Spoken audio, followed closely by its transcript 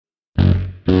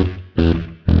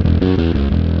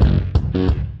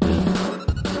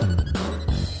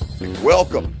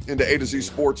into A to Z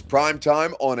Sports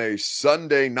Primetime on a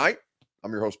Sunday night.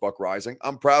 I'm your host, Buck Rising.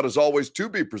 I'm proud, as always, to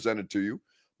be presented to you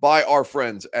by our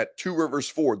friends at Two Rivers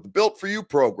Ford, the Built For You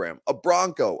program, a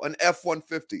Bronco, an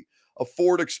F-150, a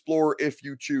Ford Explorer if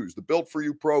you choose. The Built For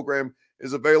You program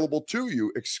is available to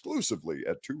you exclusively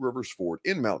at Two Rivers Ford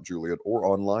in Mount Juliet or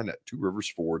online at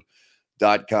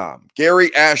tworiversford.com.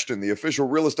 Gary Ashton, the official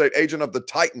real estate agent of the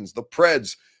Titans, the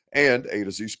Preds, and A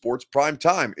to Z Sports Prime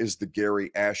Time is the Gary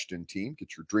Ashton team.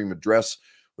 Get your dream address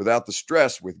without the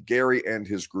stress with Gary and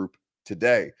his group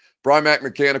today. Brymak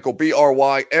Mechanical,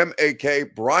 B-R-Y-M-A-K,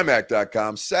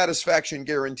 Brymak.com. Satisfaction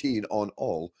guaranteed on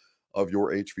all of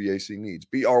your HVAC needs.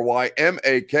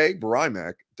 B-R-Y-M-A-K,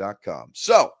 Brymak.com.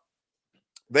 So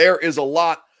there is a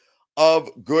lot of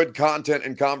good content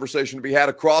and conversation to be had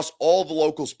across all the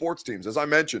local sports teams. As I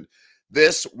mentioned,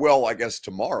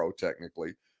 tomorrow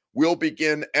technically, will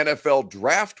begin NFL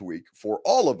Draft Week for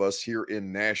all of us here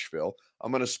in Nashville. I'm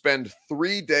going to spend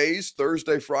 3 days,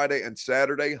 Thursday, Friday, and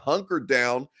Saturday, hunkered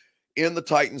down in the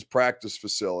Titans practice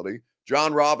facility.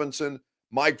 John Robinson,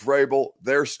 Mike Vrabel,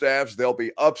 their staffs, they'll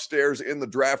be upstairs in the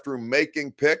draft room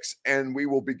making picks, and we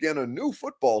will begin a new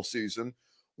football season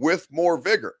with more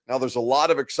vigor. Now, there's a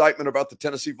lot of excitement about the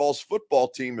Tennessee Vols football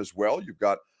team as well. You've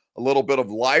got a little bit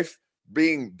of life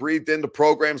being breathed into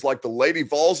programs like the Lady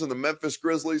Vols and the Memphis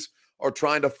Grizzlies are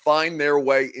trying to find their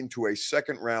way into a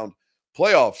second-round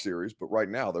playoff series. But right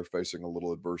now, they're facing a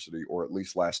little adversity, or at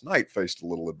least last night faced a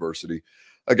little adversity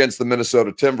against the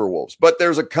Minnesota Timberwolves. But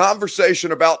there's a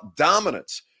conversation about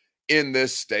dominance in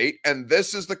this state, and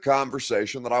this is the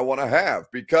conversation that I want to have,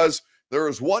 because there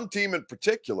is one team in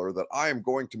particular that I am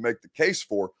going to make the case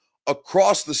for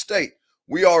across the state.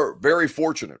 We are very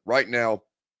fortunate right now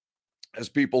as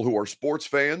people who are sports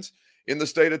fans in the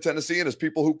state of Tennessee and as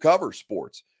people who cover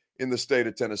sports in the state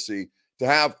of Tennessee to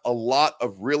have a lot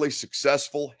of really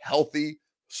successful, healthy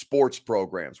sports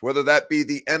programs, whether that be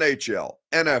the NHL,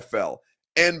 NFL,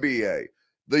 NBA,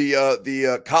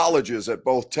 the colleges at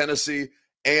both Tennessee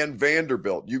and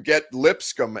Vanderbilt. You get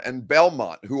Lipscomb and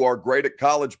Belmont, who are great at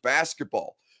college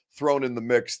basketball, thrown in the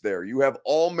mix there. You have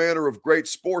all manner of great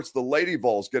sports. The Lady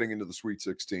Vols getting into the Sweet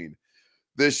 16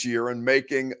 this year and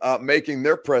making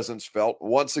their presence felt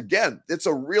once again. It's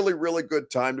a really, really good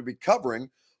time to be covering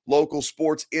local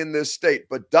sports in this state.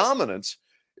 But dominance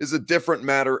is a different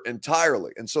matter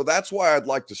entirely. And so that's why I'd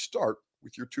like to start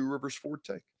with your Two Rivers Ford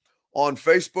take. On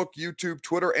Facebook, YouTube,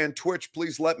 Twitter, and Twitch,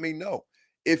 please let me know,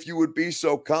 if you would be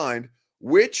so kind,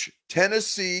 which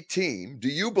Tennessee team do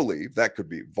you believe, that could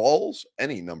be Vols,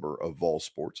 any number of Vol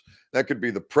sports, that could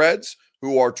be the Preds,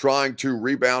 who are trying to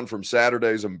rebound from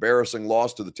Saturday's embarrassing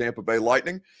loss to the Tampa Bay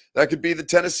Lightning. That could be the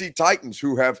Tennessee Titans,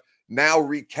 who have now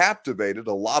recaptivated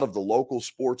a lot of the local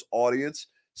sports audience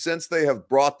since they have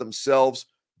brought themselves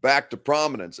back to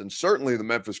prominence. And certainly the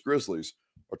Memphis Grizzlies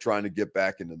are trying to get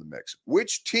back into the mix.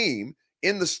 Which team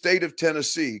in the state of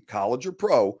Tennessee, college or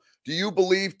pro, do you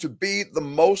believe to be the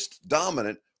most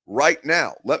dominant right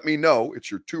now? Let me know.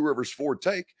 It's your Two Rivers Ford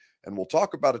take, and we'll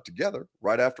talk about it together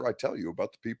right after I tell you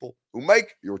about the people who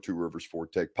make your Two Rivers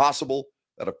Ford take possible.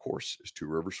 That, of course, is Two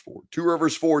Rivers Ford. Two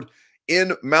Rivers Ford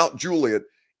in Mount Juliet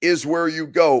is where you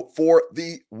go for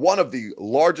one of the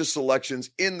largest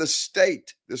selections in the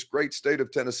state, this great state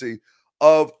of Tennessee,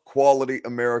 of quality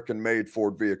American-made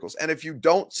Ford vehicles. And if you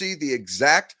don't see the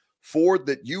exact Ford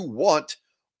that you want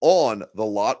on the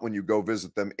lot when you go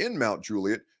visit them in Mount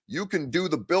Juliet, you can do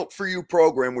the Built For You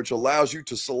program, which allows you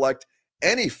to select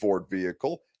any Ford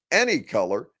vehicle, any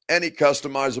color, any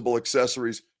customizable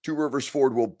accessories. Two Rivers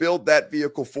Ford will build that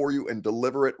vehicle for you and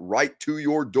deliver it right to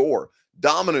your door.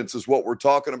 Dominance is what we're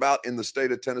talking about in the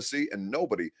state of Tennessee, and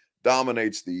nobody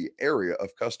dominates the area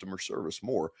of customer service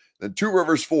more than Two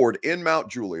Rivers Ford in Mount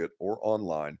Juliet, or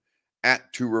online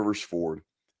at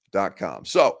tworiversford.com.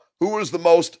 So, who is the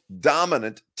most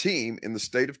dominant team in the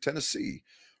state of Tennessee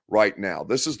right now?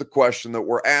 This is the question that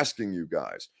we're asking you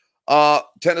guys.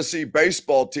 Tennessee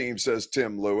baseball team, says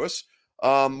Tim Lewis.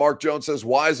 Mark Jones says,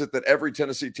 why is it that every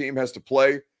Tennessee team has to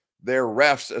play their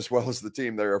refs as well as the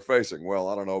team they are facing? Well,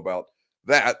 I don't know about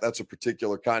that. That's a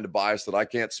particular kind of bias that I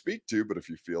can't speak to, but if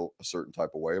you feel a certain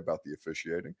type of way about the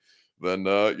officiating, then,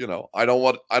 I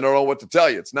don't know what to tell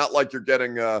you. It's not like you're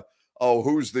getting,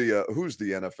 who's the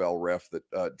NFL ref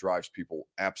that drives people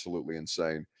absolutely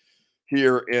insane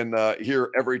here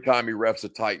every time he refs a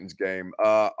Titans game.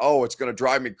 It's going to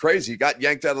drive me crazy. He got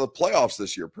yanked out of the playoffs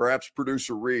this year. Perhaps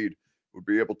producer Reed would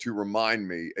be able to remind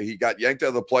me. He got yanked out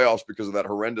of the playoffs because of that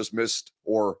horrendous missed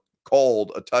or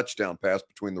called a touchdown pass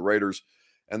between the Raiders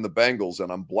and the Bengals,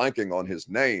 and I'm blanking on his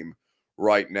name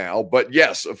right now. But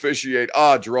yes, officiate.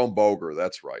 Jerome Boger.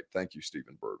 That's right. Thank you,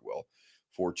 Stephen Birdwell,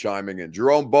 for chiming in.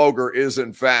 Jerome Boger is,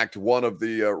 in fact, one of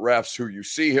the refs who you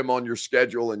see him on your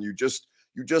schedule, and you just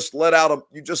let out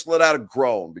a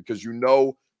groan because you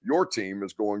know your team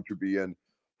is going to be in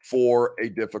for a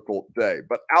difficult day.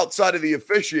 But outside of the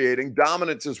officiating,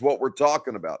 dominance is what we're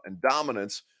talking about, and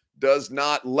dominance does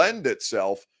not lend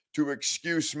itself to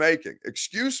excuse making.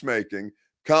 Excuse making,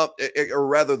 or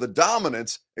rather, the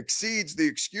dominance exceeds the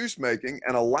excuse making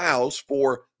and allows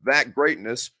for that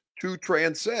greatness to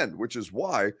transcend, which is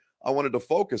why I wanted to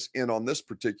focus in on this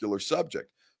particular subject.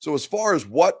 So, as far as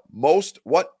what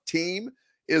team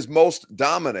is most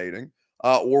dominating,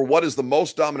 or what is the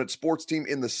most dominant sports team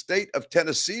in the state of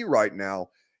Tennessee right now,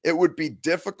 it would be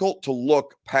difficult to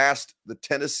look past the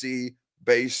Tennessee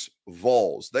base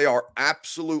Vols. They are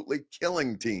absolutely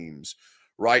killing teams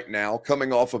right now,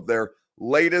 coming off of their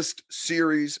latest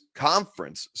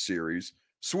conference series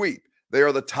sweep. They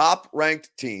are the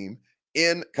top-ranked team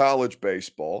in college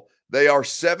baseball. They are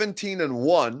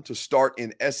 17-1 to start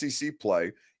in SEC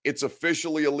play. It's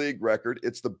officially a league record.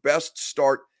 It's the best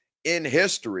start in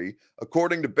history.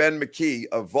 According to Ben McKee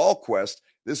of VolQuest,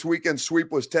 this weekend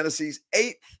sweep was Tennessee's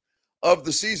 8th of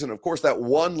the season. Of course, that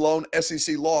one lone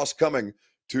SEC loss coming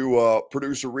to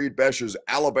producer Reed Besh's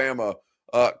Alabama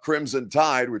Crimson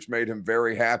Tide, which made him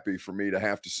very happy for me to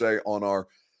have to say on our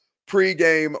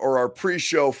pregame or our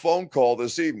pre-show phone call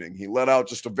this evening. He let out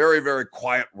just a very, very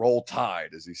quiet Roll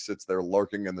Tide as he sits there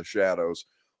lurking in the shadows,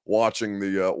 watching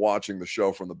the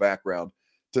show from the background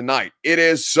tonight. It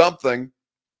is something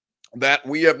that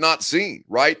we have not seen,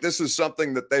 right? This is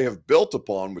something that they have built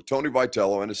upon with Tony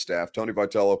Vitello and his staff. Tony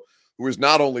Vitello, who is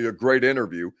not only a great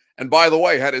interview, and by the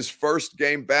way, had his first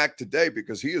game back today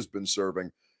because he has been serving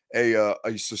a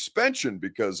suspension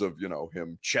because of,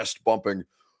 him chest bumping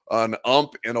an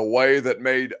ump in a way that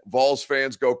made Vols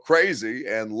fans go crazy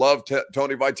and loved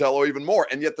Tony Vitello even more.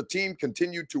 And yet the team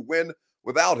continued to win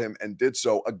without him and did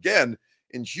so again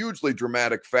in hugely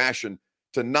dramatic fashion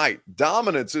tonight.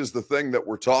 Dominance is the thing that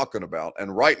we're talking about.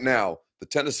 And right now, the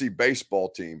Tennessee baseball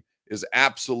team is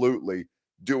absolutely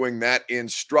doing that in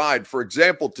stride. For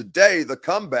example, today, the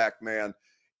comeback, man,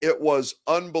 it was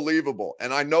unbelievable.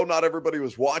 And I know not everybody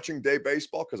was watching day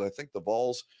baseball because I think the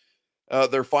Vols,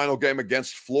 their final game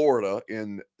against Florida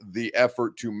in the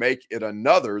effort to make it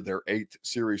their 8th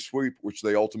series sweep, which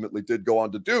they ultimately did go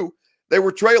on to do, they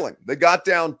were trailing. They got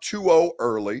down 2-0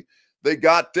 early. They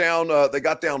got down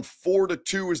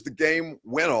 4-2 as the game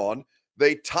went on.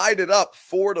 They tied it up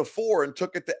 4-4 and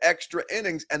took it to extra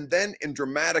innings. And then in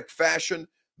dramatic fashion,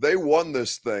 they won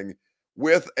this thing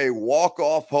with a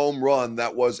walk-off home run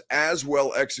that was as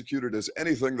well executed as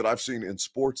anything that I've seen in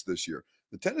sports this year.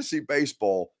 The Tennessee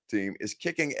baseball team is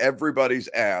kicking everybody's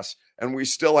ass, and we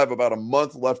still have about a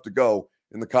month left to go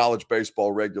in the college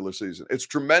baseball regular season. It's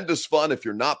tremendous fun if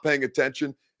you're not paying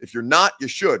attention. If you're not, you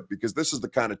should, because this is the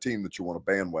kind of team that you want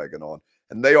to bandwagon on.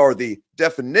 And they are the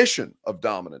definition of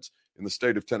dominance in the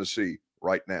state of Tennessee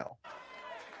right now.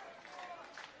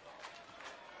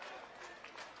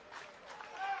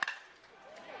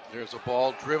 There's a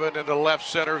ball driven into left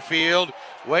center field,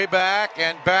 way back,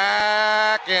 and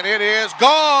it is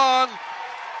gone.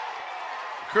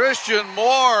 Christian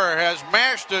Moore has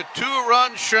mashed a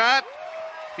 2-run shot.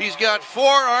 He's got 4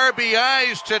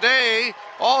 RBIs today,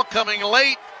 all coming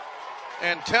late,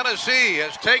 and Tennessee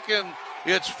has taken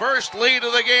its first lead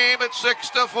of the game at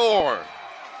 6-4.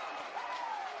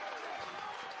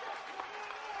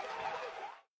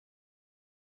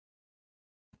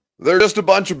 They're just a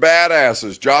bunch of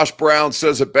badasses. Josh Brown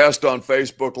says it best on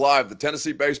Facebook Live. The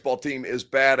Tennessee baseball team is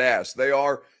badass.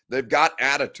 They've got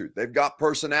attitude, they've got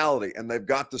personality, and they've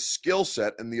got the skill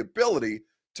set and the ability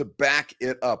to back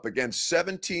it up. Again,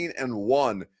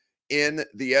 17-1 in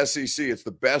the SEC. It's the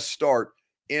best start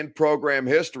in program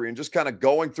history. And just kind of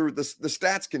going through this, the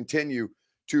stats continue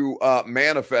to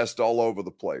manifest all over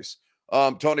the place.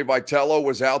 Tony Vitello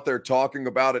was out there talking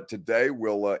about it today.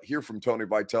 We'll hear from Tony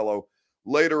Vitello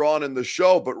later on in the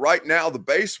show. But right now, the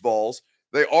Baseballs,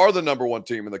 they are the number 1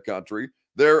 team in the country.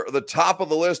 They're the top of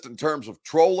the list in terms of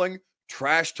trolling,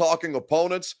 trash-talking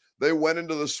opponents. They went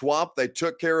into the swamp. They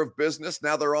took care of business.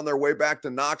 Now they're on their way back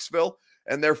to Knoxville,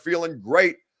 and they're feeling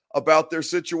great about their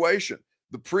situation.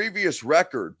 The previous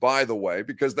record, by the way,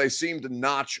 because they seem to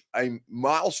notch a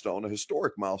milestone, a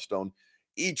historic milestone,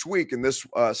 each week in this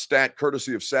stat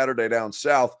courtesy of Saturday Down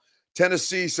South,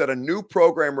 Tennessee set a new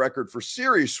program record for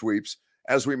series sweeps,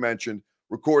 as we mentioned,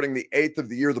 recording the 8th of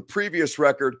the year. The previous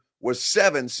record was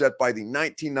 7, set by the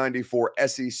 1994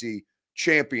 SEC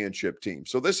championship team.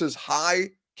 So this is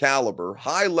high caliber,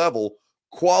 high level,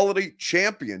 quality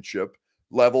championship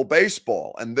level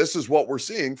baseball. And this is what we're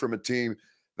seeing from a team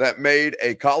that made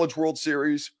a College World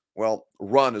Series well,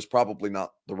 run is probably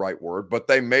not the right word, but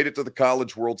they made it to the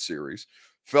College World Series,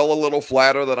 fell a little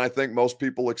flatter than I think most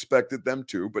people expected them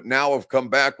to, but now have come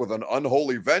back with an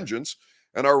unholy vengeance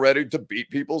and are ready to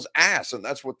beat people's ass. And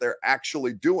that's what they're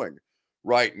actually doing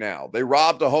right now. They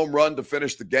robbed a home run to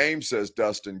finish the game, says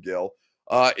Dustin Gill.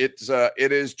 It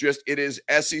is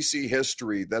SEC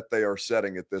history that they are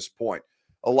setting at this point.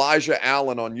 Elijah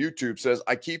Allen on YouTube says,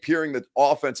 I keep hearing that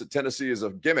offense at Tennessee is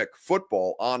a gimmick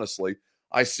football. Honestly,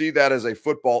 I see that as a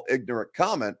football ignorant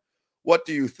comment. What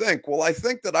do you think? Well, I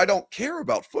think that I don't care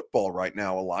about football right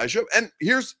now, Elijah. And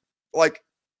here's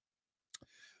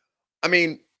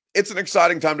it's an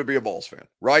exciting time to be a Vols fan,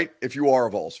 right? If you are a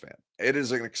Vols fan, it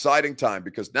is an exciting time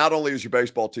because not only is your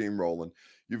baseball team rolling,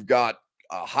 you've got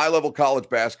high-level college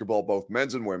basketball, both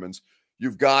men's and women's.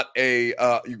 You've got a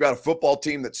football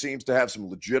team that seems to have some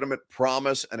legitimate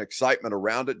promise and excitement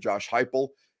around it. Josh Heupel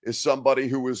is somebody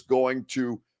who is going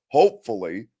to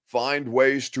hopefully find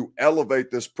ways to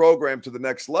elevate this program to the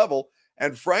next level.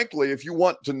 And frankly, if you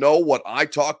want to know what I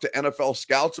talk to NFL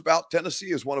scouts about,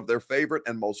 Tennessee is one of their favorite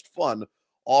and most fun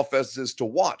offenses to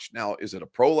watch. Now, is it a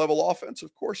pro-level offense?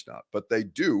 Of course not. But they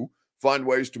do find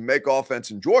ways to make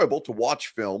offense enjoyable to watch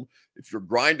film. If you're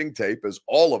grinding tape, as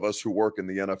all of us who work in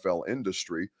the NFL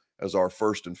industry, as our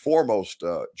first and foremost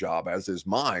job, as is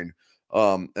mine,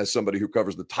 as somebody who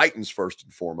covers the Titans first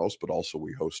and foremost, but also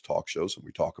we host talk shows and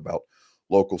we talk about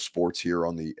local sports here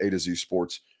on the A to Z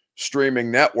Sports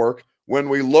streaming network. When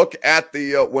we look at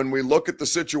the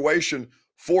situation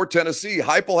for Tennessee,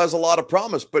 Heupel has a lot of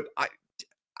promise, but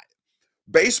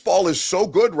baseball is so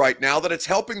good right now that it's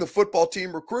helping the football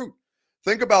team recruit.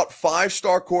 Think about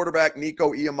five-star quarterback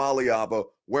Nico Iamaleava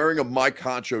wearing a Mike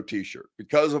Honcho t-shirt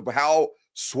because of how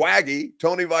swaggy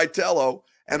Tony Vitello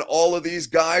and all of these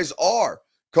guys are.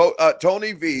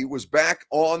 Tony V was back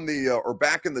in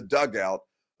the dugout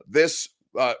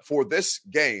for this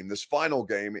game, this final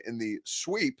game in the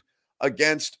sweep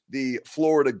against the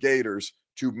Florida Gators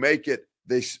to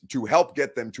help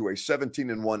get them to a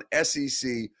 17-1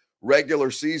 SEC regular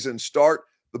season start.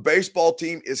 The baseball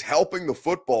team is helping the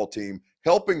football team,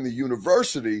 helping the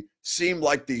university seem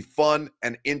like the fun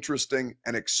and interesting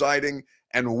and exciting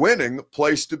and winning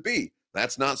place to be.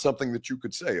 That's not something that you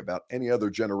could say about any other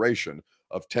generation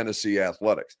of Tennessee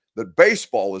athletics. That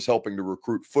baseball is helping to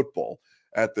recruit football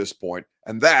at this point,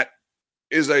 and that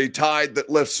is a tide that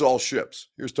lifts all ships.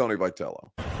 Here's Tony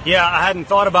Vitello. Yeah, I hadn't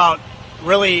thought about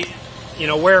really,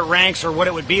 where it ranks or what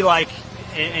it would be like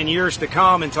in years to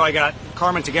come until I got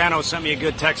Carmen Tagano sent me a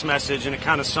good text message, and it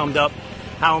kind of summed up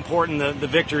how important the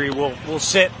victory will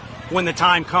sit when the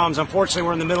time comes. Unfortunately,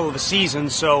 we're in the middle of the season,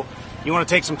 so you want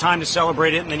to take some time to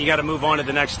celebrate it, and then you got to move on to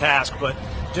the next task. But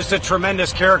just a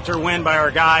tremendous character win by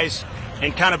our guys,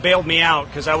 and kind of bailed me out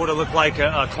because I would have looked like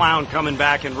a clown coming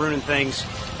back and ruining things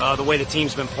the way the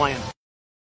team's been playing.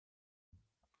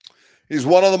 He's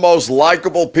one of the most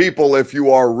likable people if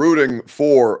you are rooting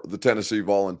for the Tennessee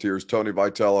Volunteers, Tony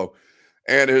Vitello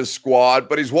and his squad.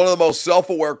 But he's one of the most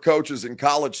self-aware coaches in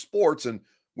college sports, and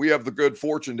we have the good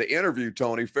fortune to interview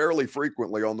Tony fairly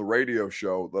frequently on the radio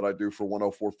show that I do for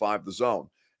 104.5 The Zone.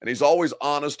 And he's always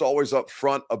honest, always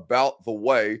upfront about the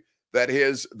way that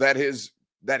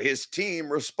his team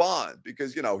respond,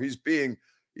 because he's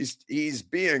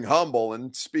being humble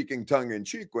and speaking tongue in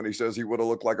cheek when he says he would have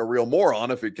looked like a real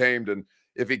moron if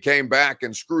he came back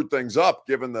and screwed things up,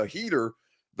 given the heater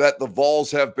that the Vols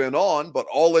have been on. But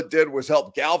all it did was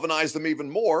help galvanize them even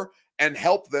more and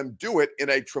help them do it in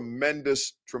a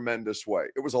tremendous, tremendous way.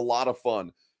 It was a lot of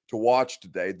fun to watch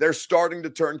today. They're starting to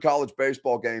turn college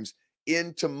baseball games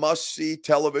into must-see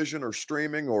television or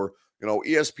streaming or,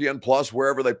 ESPN Plus,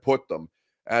 wherever they put them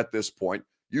at this point.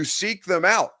 You seek them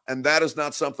out, and that is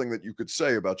not something that you could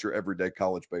say about your everyday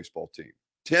college baseball team.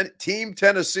 Team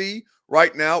Tennessee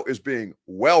right now is being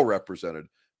well represented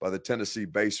by the Tennessee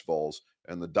Baseballs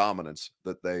and the dominance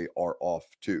that they are off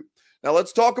to. Now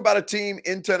let's talk about a team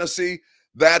in Tennessee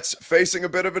that's facing a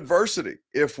bit of adversity,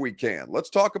 if we can. Let's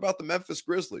talk about the Memphis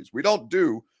Grizzlies. We don't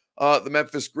do the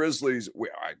Memphis Grizzlies.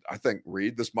 I think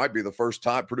Reed, this might be the first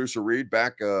time, producer Reed,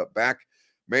 back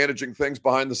managing things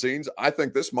behind the scenes. I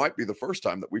think this might be the first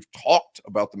time that we've talked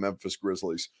about the Memphis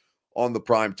Grizzlies on the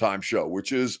Primetime show,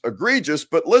 which is egregious.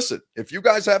 But listen, if you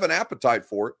guys have an appetite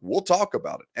for it, we'll talk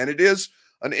about it. And it is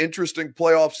an interesting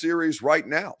playoff series right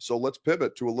now. So let's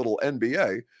pivot to a little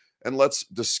NBA and let's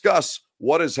discuss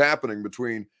what is happening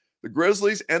between the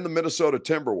Grizzlies and the Minnesota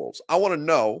Timberwolves. I want to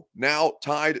know, now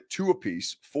tied 2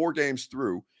 apiece, 4 games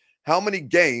through, how many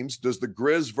games does the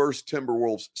Grizz versus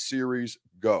Timberwolves series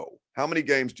go? How many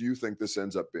games do you think this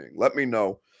ends up being? Let me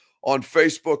know on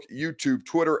Facebook, YouTube,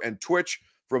 Twitter, and Twitch.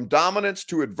 From dominance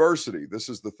to adversity, this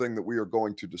is the thing that we are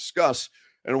going to discuss.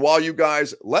 And while you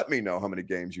guys let me know how many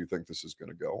games you think this is going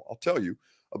to go, I'll tell you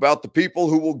about the people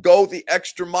who will go the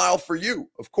extra mile for you.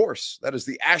 Of course, that is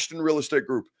the Ashton Real Estate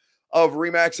Group of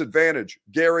RE/MAX Advantage.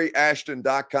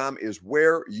 GaryAshton.com is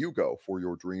where you go for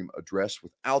your dream address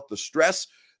without the stress.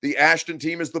 The Ashton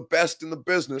team is the best in the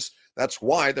business. That's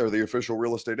why they're the official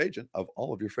real estate agent of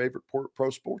all of your favorite pro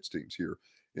sports teams here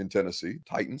in Tennessee,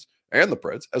 Titans and the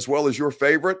Preds, as well as your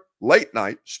favorite late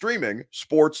night streaming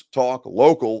sports talk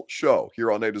local show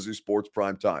here on A to Z Sports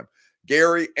Primetime.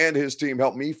 Gary and his team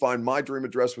helped me find my dream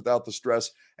address without the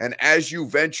stress. And as you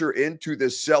venture into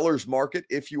this seller's market,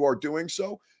 if you are doing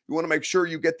so, you want to make sure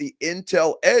you get the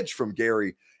intel edge from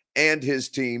Gary and his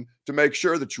team to make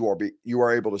sure that you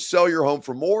are able to sell your home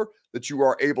for more, that you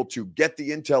are able to get the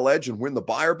intel edge and win the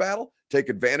buyer battle, take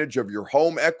advantage of your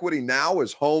home equity now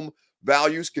as home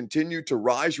values continue to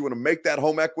rise. You want to make that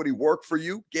home equity work for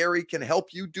you? Gary can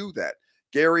help you do that.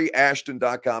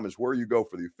 GaryAshton.com is where you go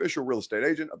for the official real estate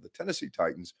agent of the Tennessee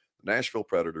Titans, the Nashville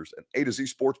Predators, and A to Z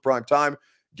Sports Prime Time.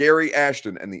 Gary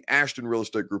Ashton and the Ashton Real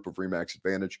Estate Group of RE/MAX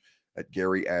Advantage at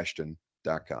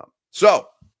GaryAshton.com. So,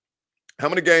 how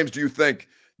many games do you think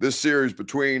this series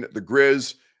between the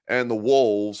Grizz and the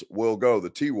Wolves will go,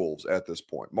 the T-Wolves at this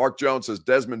point? Mark Jones says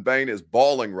Desmond Bane is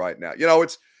balling right now. You know,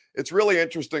 it's really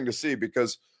interesting to see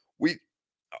because we,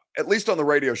 at least on the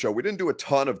radio show, we didn't do a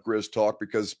ton of Grizz talk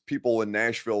because people in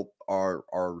Nashville are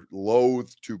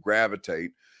loath to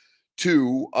gravitate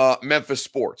to Memphis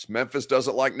sports. Memphis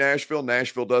doesn't like Nashville.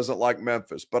 Nashville doesn't like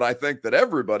Memphis. But I think that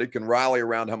everybody can rally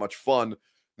around how much fun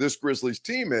this Grizzlies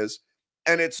team is.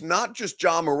 And it's not just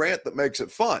Ja Morant that makes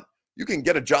it fun. You can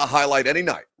get a Ja highlight any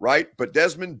night, right? But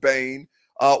Desmond Bane,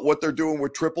 what they're doing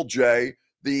with Triple J,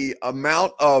 the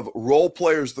amount of role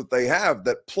players that they have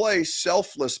that play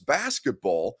selfless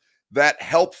basketball that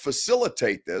help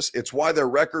facilitate this. It's why their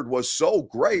record was so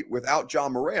great without Ja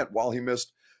Morant while he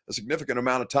missed a significant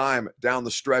amount of time down the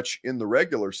stretch in the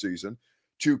regular season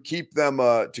to keep them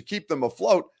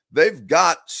afloat. They've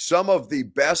got some of the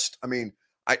best. I mean,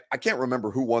 I can't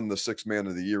remember who won the Sixth Man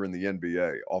of the Year in the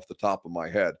NBA off the top of my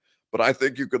head, but I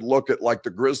think you could look at like the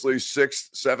Grizzlies'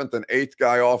 6th, 7th, and 8th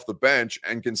guy off the bench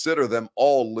and consider them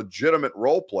all legitimate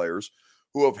role players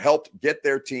who have helped get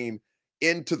their team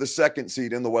into the 2nd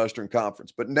seed in the Western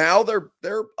Conference. But now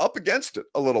they're up against it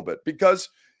a little bit because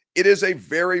it is a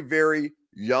very, very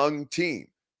young team,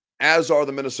 as are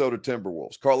the Minnesota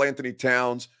Timberwolves. Karl Anthony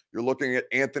Towns, you're looking at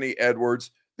Anthony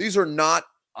Edwards. These are not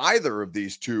either of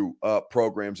these two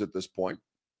programs at this point.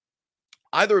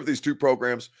 Either of these two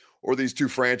programs or these two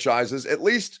franchises, at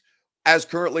least as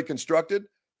currently constructed,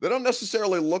 they don't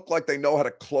necessarily look like they know how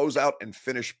to close out and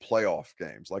finish playoff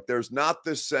games. Like there's not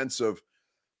this sense of,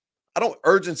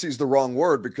 urgency is the wrong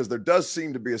word because there does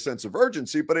seem to be a sense of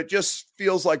urgency, but it just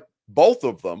feels like both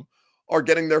of them are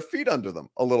getting their feet under them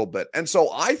a little bit. And so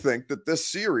I think that this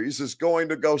series is going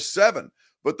to go 7,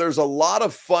 but there's a lot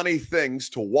of funny things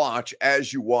to watch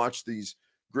as you watch these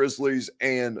Grizzlies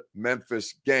and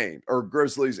Memphis game, or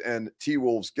Grizzlies and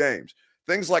T-Wolves games.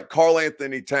 Things like Karl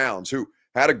Anthony Towns, who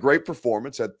had a great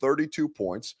performance, had 32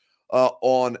 points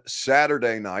on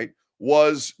Saturday night,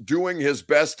 was doing his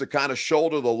best to kind of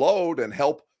shoulder the load and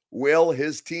help will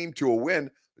his team to a win.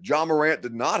 Ja Morant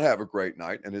did not have a great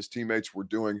night, and his teammates were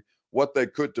doing what they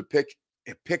could to pick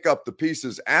up the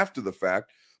pieces after the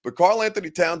fact. But Karl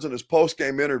Anthony Towns in his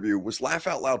post-game interview was laugh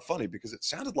out loud funny because it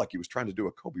sounded like he was trying to do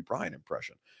a Kobe Bryant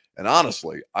impression. And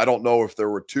honestly, I don't know if there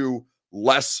were two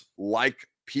less like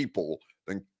people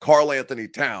than Karl Anthony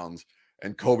Towns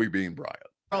and Kobe Bean Bryant.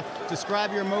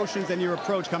 Describe your emotions and your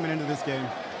approach coming into this game.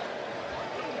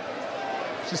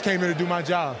 Just came here to do my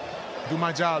job.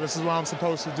 This is what I'm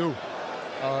supposed to do.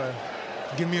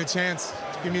 Give me a chance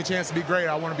to be great.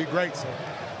 I want to be great. So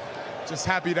just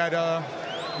happy that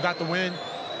got the win.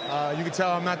 You can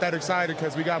tell I'm not that excited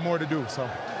because we got more to do. So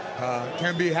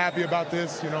can't be happy about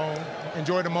this,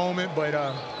 enjoy the moment, but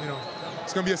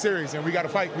it's going to be a series and we got to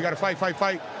fight. We got to fight.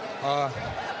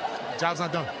 Job's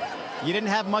not done. You didn't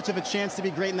have much of a chance to be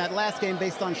great in that last game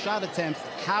based on shot attempts.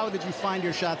 How did you find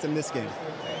your shots in this game?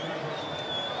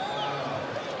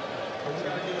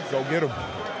 Go get them.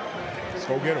 Let's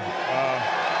go get them.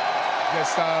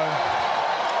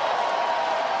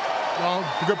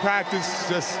 Good practice.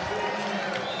 Just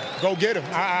go get them.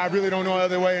 I really don't know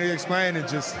other way to explain it.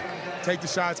 Just take the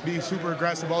shots, be super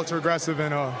aggressive, ultra aggressive,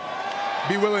 and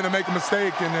be willing to make a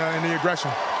mistake in the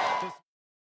aggression.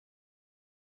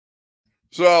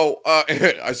 So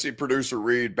I see producer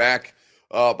Reed back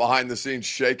behind the scenes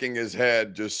shaking his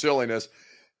head, just silliness.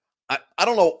 I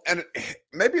don't know, and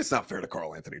maybe it's not fair to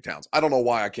Karl Anthony Towns. I don't know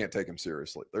why I can't take him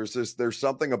seriously. There's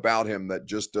something about him that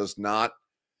just does not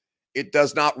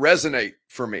resonate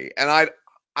for me. And I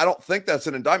don't think that's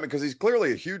an indictment because he's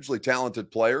clearly a hugely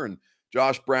talented player. And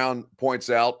Josh Brown points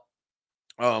out,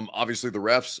 obviously the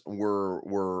refs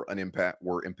were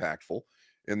impactful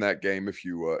in that game if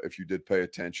you did pay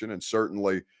attention. And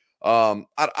certainly, I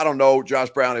don't know,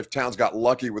 Josh Brown, if Towns got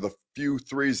lucky with a few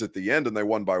threes at the end and they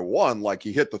won by one, like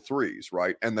he hit the threes,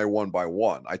 right? And they won by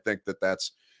one. I think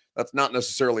that's not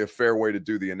necessarily a fair way to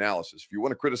do the analysis. If you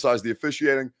want to criticize the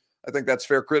officiating, I think that's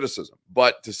fair criticism.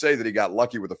 But to say that he got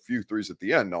lucky with a few threes at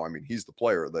the end, no, I mean, he's the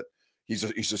player that he's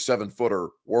a 7-footer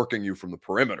working you from the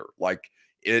perimeter. Like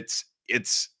it's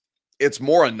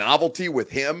more a novelty with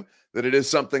him than it is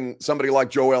somebody like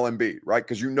Joel Embiid, right?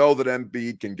 Because you know that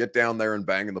Embiid can get down there and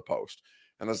bang in the post.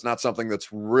 And that's not something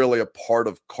that's really a part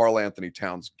of Karl Anthony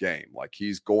Towns' game. Like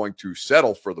he's going to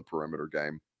settle for the perimeter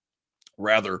game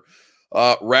rather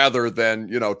than,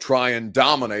 try and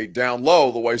dominate down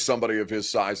low the way somebody of his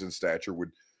size and stature would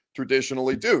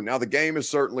traditionally do. Now, the game is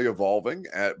certainly evolving,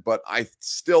 but I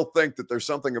still think that there's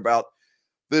something about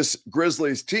this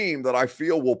Grizzlies team that I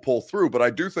feel will pull through, but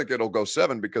I do think it'll go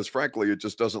 7 because frankly, it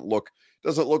just doesn't look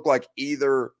like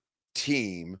either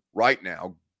team right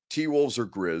now, T-Wolves or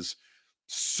Grizz,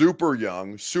 super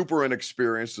young, super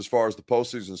inexperienced as far as the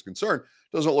postseason is concerned,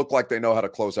 doesn't look like they know how to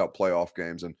close out playoff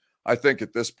games. And I think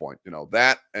at this point,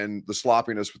 that and the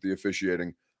sloppiness with the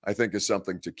officiating, I think is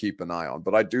something to keep an eye on.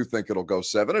 But I do think it'll go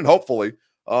 7, and hopefully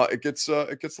it gets a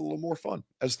little more fun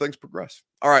as things progress.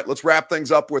 All right, let's wrap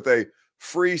things up with a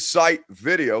free site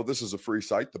video. This is a free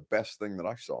site, the best thing that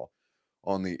I saw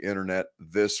on the internet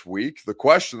this week. The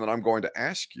question that I'm going to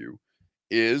ask you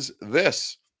is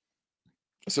this.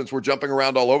 Since we're jumping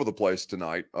around all over the place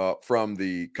tonight, from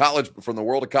the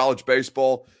world of college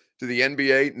baseball to the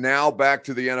NBA, now back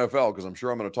to the NFL, because I'm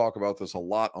sure I'm going to talk about this a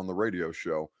lot on the radio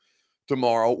show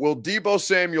tomorrow. Will Deebo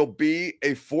Samuel be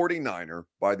a 49er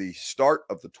by the start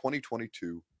of the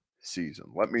 2022 season?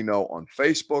 Let me know on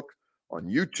Facebook, on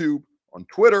YouTube, on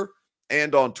Twitter,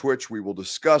 and on Twitch. We will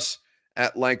discuss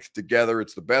at length together.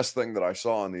 It's the best thing that I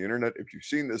saw on the internet. If you've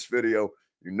seen this video,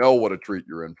 you know what a treat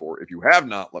you're in for. If you have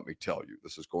not, let me tell you,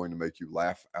 this is going to make you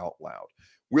laugh out loud.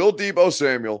 Will Deebo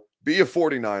Samuel be a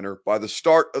 49er by the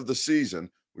start of the season?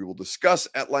 We will discuss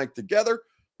at length together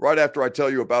right after I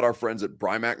tell you about our friends at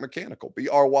Brymac Mechanical.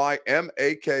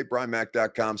 BRYMAK,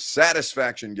 Brymac.com.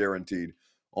 Satisfaction guaranteed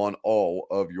on all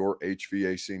of your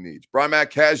HVAC needs.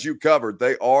 Brymac has you covered.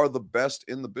 They are the best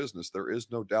in the business. There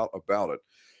is no doubt about it.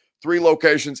 3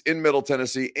 locations in Middle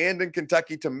Tennessee and in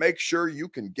Kentucky to make sure you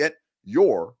can get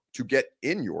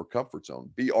in your comfort zone.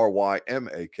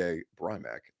 BRYMAK,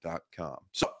 Brymac.com.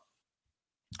 So,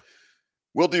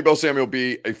 will Deebo Samuel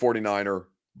be a 49er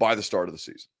by the start of the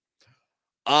season?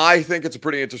 I think it's a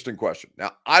pretty interesting question.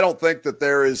 Now, I don't think that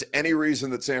there is any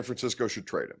reason that San Francisco should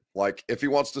trade him. Like, if he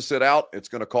wants to sit out, it's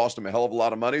going to cost him a hell of a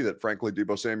lot of money that, frankly,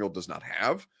 Deebo Samuel does not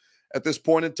have at this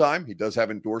point in time. He does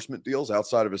have endorsement deals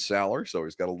outside of his salary, so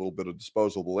he's got a little bit of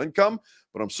disposable income,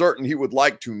 but I'm certain he would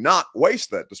like to not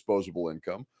waste that disposable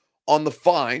income on the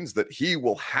fines that he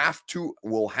will have to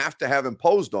have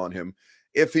imposed on him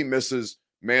if he misses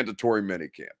mandatory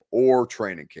minicamp or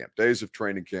training camp, days of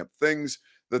training camp, things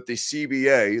that the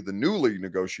CBA, the newly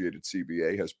negotiated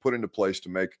CBA, has put into place to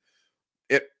make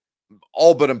it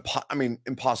all but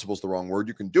impossible is the wrong word.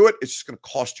 You can do it. It's just going to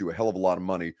cost you a hell of a lot of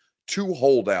money to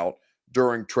hold out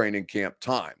during training camp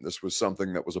time. This was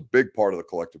something that was a big part of the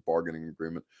collective bargaining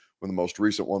agreement when the most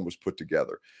recent one was put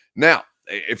together. Now,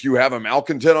 if you have a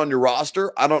malcontent on your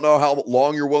roster, I don't know how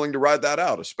long you're willing to ride that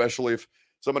out, especially if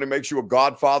somebody makes you a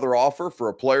Godfather offer for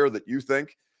a player that you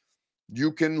think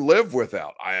you can live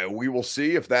without. We will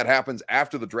see if that happens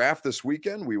after the draft this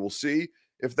weekend. We will see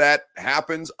if that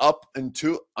happens up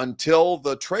until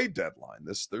the trade deadline.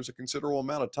 There's a considerable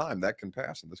amount of time that can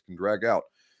pass, and this can drag out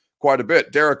quite a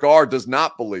bit. Derek R. does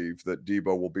not believe that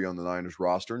Deebo will be on the Niners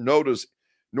roster, nor does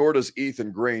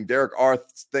Ethan Green. Derek R.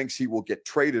 thinks he will get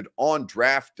traded on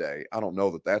draft day. I don't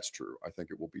know that that's true. I think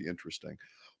it will be interesting.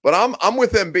 But I'm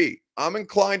with MB. I'm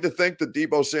inclined to think that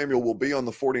Deebo Samuel will be on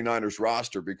the 49ers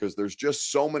roster because there's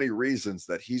just so many reasons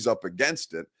that he's up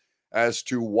against it as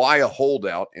to why a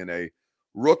holdout in a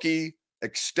rookie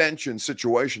extension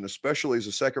situation, especially as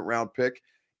a second-round pick,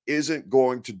 isn't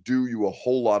going to do you a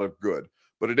whole lot of good.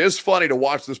 But it is funny to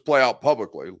watch this play out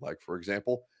publicly, like, for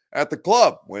example, at the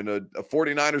club when a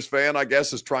 49ers fan, I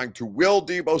guess, is trying to will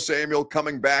Deebo Samuel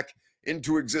coming back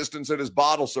into existence at his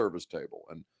bottle service table.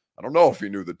 And I don't know if he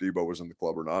knew that Deebo was in the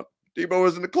club or not. Deebo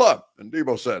was in the club, and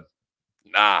Deebo said,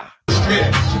 nah.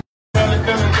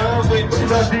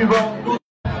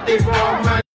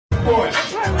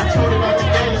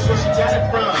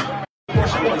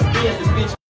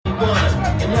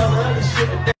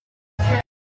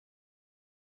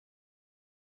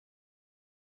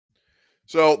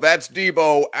 So that's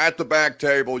Debo at the back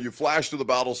table. You flash to the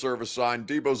bottle service sign.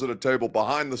 Debo's at a table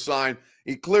behind the sign.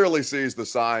 He clearly sees the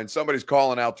sign. Somebody's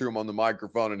calling out to him on the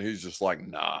microphone, and he's just like,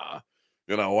 nah.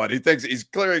 You know what? He thinks he's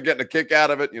clearly getting a kick out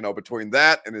of it, between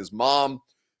that and his mom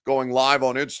going live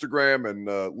on Instagram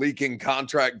and leaking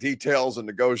contract details and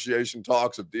negotiation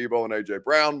talks of Debo and A.J.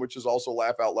 Brown, which is also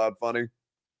laugh out loud funny.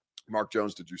 Mark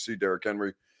Jones, did you see Derrick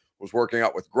Henry was working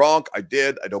out with Gronk? I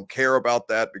did. I don't care about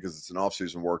that because it's an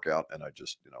off-season workout, and I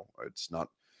just,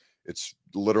 it's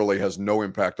literally has no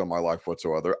impact on my life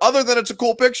whatsoever, other than it's a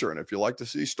cool picture. And if you like to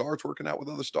see stars working out with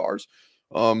other stars,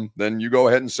 then you go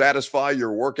ahead and satisfy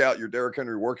your Derrick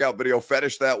Henry workout video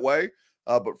fetish that way.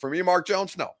 But for me, Mark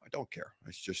Jones, no, I don't care.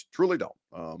 I just truly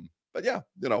don't. But yeah,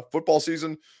 football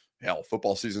season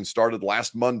started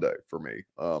last Monday for me,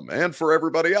 and for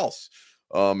everybody else.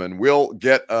 And we'll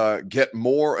get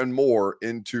more and more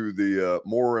into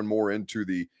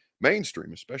the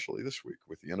mainstream, especially this week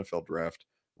with the NFL draft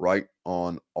right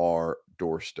on our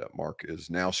doorstep. Mark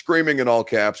is now screaming in all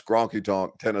caps, Gronky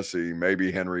Tonk, Tennessee.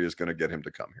 Maybe Henry is going to get him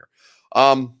to come here.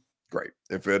 Great.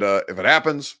 If it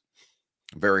happens,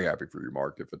 I'm very happy for you,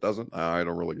 Mark. If it doesn't, I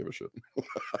don't really give a shit.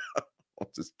 I'll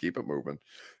just keep it moving,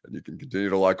 and you can continue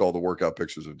to like all the workout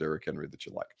pictures of Derrick Henry that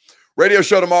you like. Radio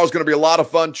show tomorrow is going to be a lot of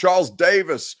fun. Charles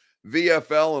Davis,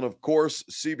 VFL, and of course,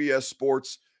 CBS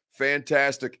Sports,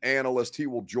 fantastic analyst. He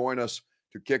will join us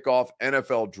to kick off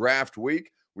NFL Draft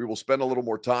Week. We will spend a little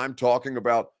more time talking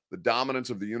about the dominance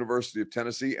of the University of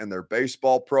Tennessee and their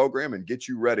baseball program and get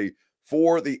you ready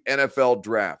for the NFL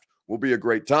Draft. Will be a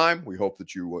great time. We hope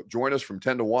that you join us from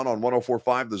 10 to 1 on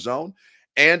 104.5 The Zone.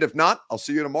 And if not, I'll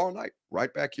see you tomorrow night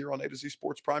right back here on A to Z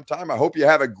Sports Prime Time. I hope you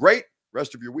have a great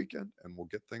rest of your weekend, and we'll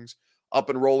get things up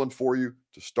and rolling for you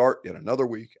to start yet another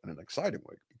week and an exciting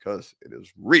week because it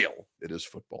is real. It is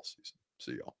football season.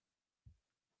 See y'all.